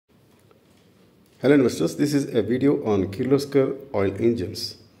Hello investors, this is a video on Kirloskar Oil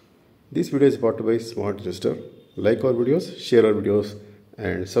Engines. This video is brought to you by SmartInvestor. Like our videos, share our videos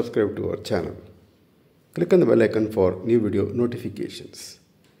and subscribe to our channel. Click on the bell icon for new video notifications.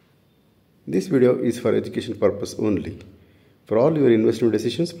 This video is for education purpose only. For all your investment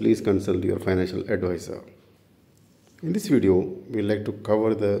decisions, please consult your financial advisor. In this video, we like to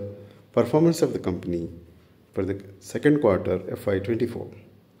cover the performance of the company for the second quarter FY24.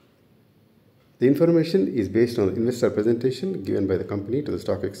 The information is based on the investor presentation given by the company to the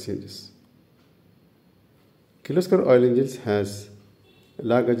stock exchanges. Kirloskar Oil Engines has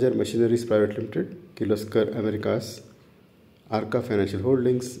Lagajar Machineries Private Limited, Kirloskar Americas, Arca Financial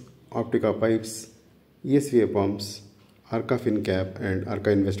Holdings, Optica Pipes, ESVA Pumps, Arca FinCap and Arca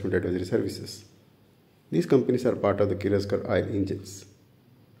Investment Advisory Services. These companies are part of the Kirloskar Oil Engines.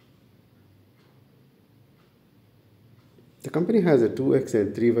 The company has a 2x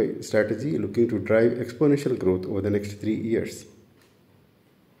and 3y strategy looking to drive exponential growth over the next 3 years.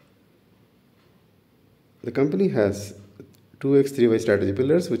 The company has 2x 3y strategy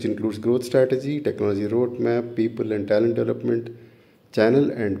pillars, which includes growth strategy, technology roadmap, people and talent development,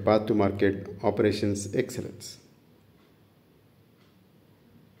 channel and path to market, operations excellence.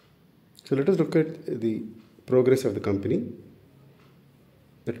 So let us look at the progress of the company.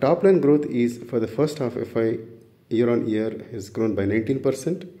 The top line growth is for the first half FY year on year has grown by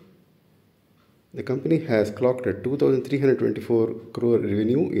 19%. The company has clocked at 2,324 crore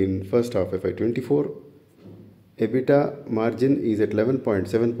revenue in first half FY24. EBITDA margin is at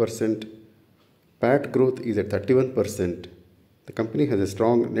 11.7%. PAT growth is at 31%. The company has a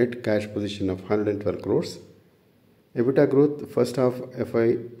strong net cash position of 112 crores. EBITDA growth first half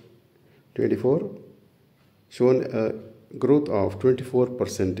FY24 shown a growth of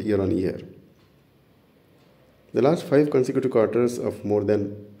 24% year on year. The last 5 consecutive quarters of more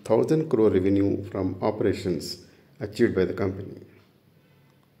than 1,000 crore revenue from operations achieved by the company.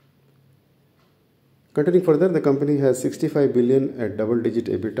 Continuing further, the company has 65 billion at double-digit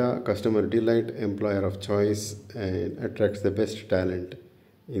EBITDA, customer delight, employer of choice, and attracts the best talent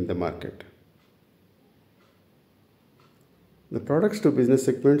in the market. The products to business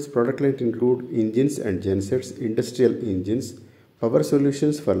segments product lines include engines and gensets, industrial engines, power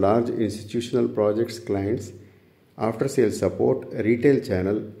solutions for large institutional projects clients, after-sales support, retail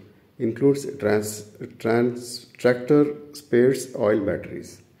channel, includes tractor spares, oil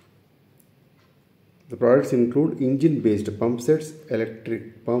batteries. The products include engine-based pump sets,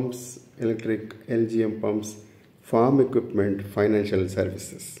 electric pumps, electric LGM pumps, farm equipment, financial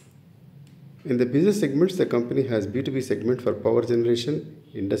services. In the business segments, the company has B2B segment for power generation,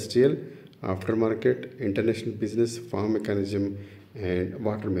 industrial, aftermarket, international business, farm mechanism, and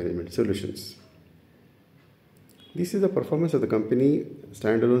water management solutions. This is the performance of the company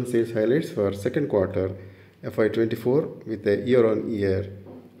standalone sales highlights for second quarter FY24 with a year-on-year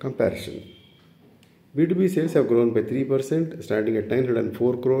comparison. B2B sales have grown by 3%, standing at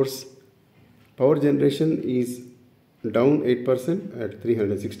 904 crores. Power generation is down 8% at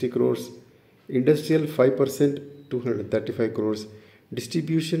 360 crores. Industrial 5%, 235 crores.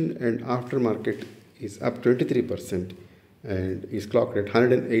 Distribution and aftermarket is up 23% and is clocked at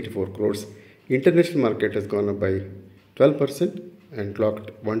 184 crores. International market has gone up by 12% and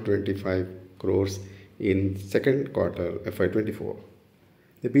clocked 125 crores in second quarter FY24.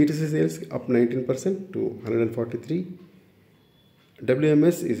 The B2C sales up 19% to 143.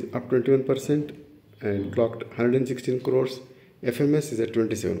 WMS is up 21% and clocked 116 crores. FMS is at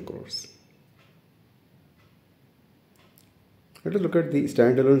 27 crores. Let us look at the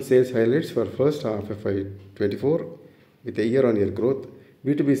standalone sales highlights for first half FY24 with a year-on-year growth.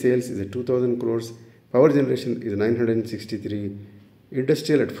 B2B sales is at 2,000 crores, power generation is 963,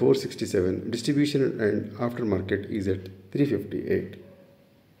 industrial at 467, distribution and aftermarket is at 358.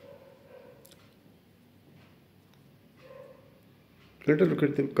 Let us look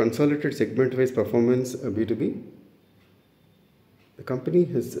at the consolidated segment-wise performance of B2B. The company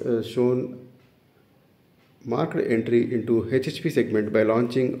has shown marked entry into HHP segment by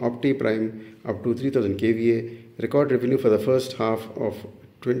launching Opti Prime up to 3000 kVA, record revenue for the first half of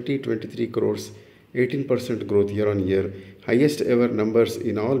 2023 crores, 18% growth year on year, highest ever numbers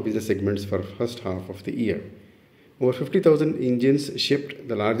in all business segments for first half of the year. Over 50,000 engines shipped,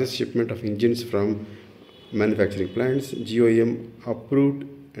 the largest shipment of engines from manufacturing plants, GOM approved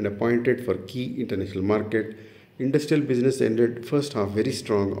and appointed for key international market. Industrial business ended first half very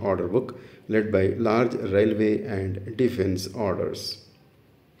strong order book led by large railway and defense orders.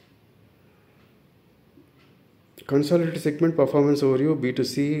 Consolidated segment performance overview.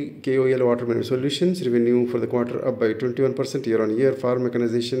 B2C KOL Water Management Solutions revenue for the quarter up by 21% year-on-year. Farm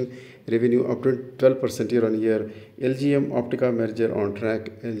mechanization revenue up 12% year-on-year. LGM Optica merger on track.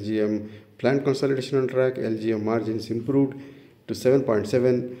 LGM plant consolidation on track. LGM margins improved to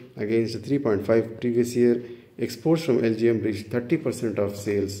 7.7 against 3.5 previous year. Exports from LGM reached 30% of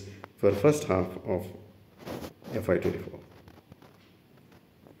sales for first half of FY24.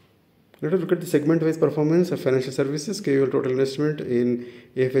 Let us look at the segment-wise performance of financial services. KOL total investment in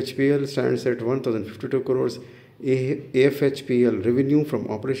AFHPL stands at 1,052 crores. AFHPL revenue from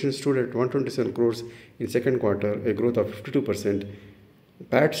operations stood at 127 crores in second quarter, a growth of 52%.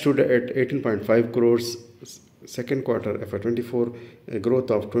 PAT stood at 18.5 crores second quarter FY24, a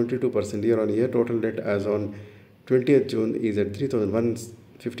growth of 22% year-on-year. Total debt as on 20th June is at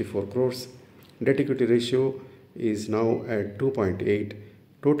 3,154 crores. Debt equity ratio is now at 2.8.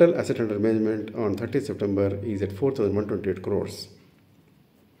 Total asset under management on 30th September is at 4,128 crores.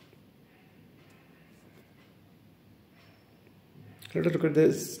 Let us look at the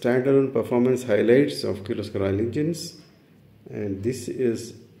standalone performance highlights of Kirloskar Oil Engines. And this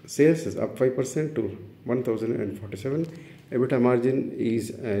is sales is up 5% to 1,047. EBITDA margin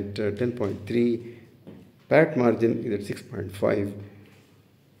is at 10.3. PAT margin is at 6.5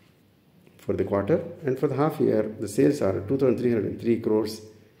 for the quarter. And for the half year, the sales are 2,303 crores,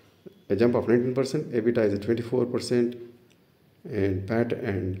 a jump of 19%. EBITDA is at 24%, and PAT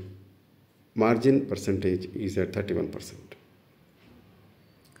and margin percentage is at 31%.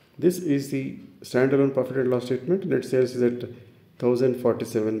 This is the standalone profit and loss statement. Net sales is at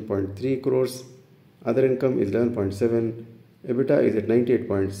 1,047.3 crores. Other income is 11.7. EBITDA is at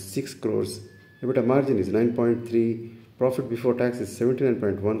 98.6 crores. EBITDA margin is 9.3. Profit before tax is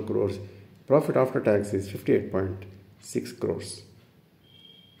 79.1 crores. Profit after tax is 58.6 crores.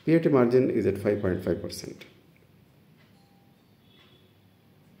 PAT margin is at 5.5%.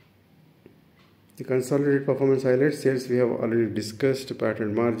 The consolidated performance highlights. Sales we have already discussed. PAT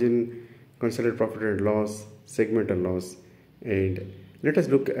and margin, consolidated profit and loss, segmental loss. And let us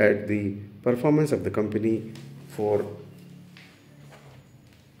look at the performance of the company for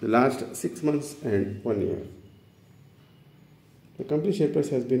the last 6 months and 1 year. The company share price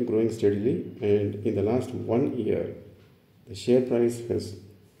has been growing steadily, and in the last 1 year, the share price has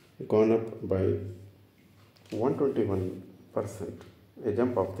gone up by 121%, a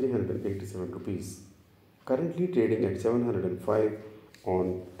jump of 387 rupees. Currently trading at 705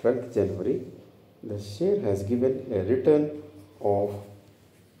 on 12th January, the share has given a return of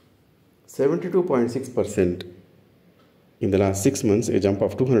 72.6% in the last 6 months, a jump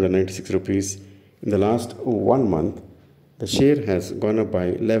of 296 rupees. In the last 1 month, the share has gone up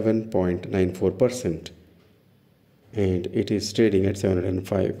by 11.94%, and it is trading at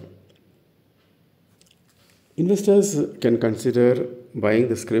 705. Investors can consider buying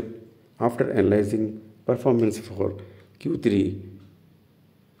the scrip after analyzing performance for Q3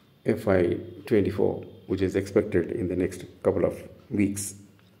 FY24, which is expected in the next couple of weeks.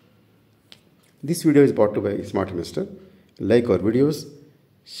 This video is brought to you by SmartInvestor. Like our videos,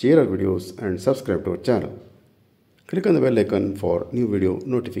 share our videos, and subscribe to our channel. Click on the bell icon for new video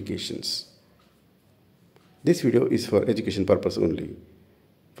notifications. This video is for education purpose only.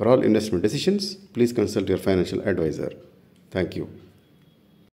 For all investment decisions, please consult your financial advisor. Thank you.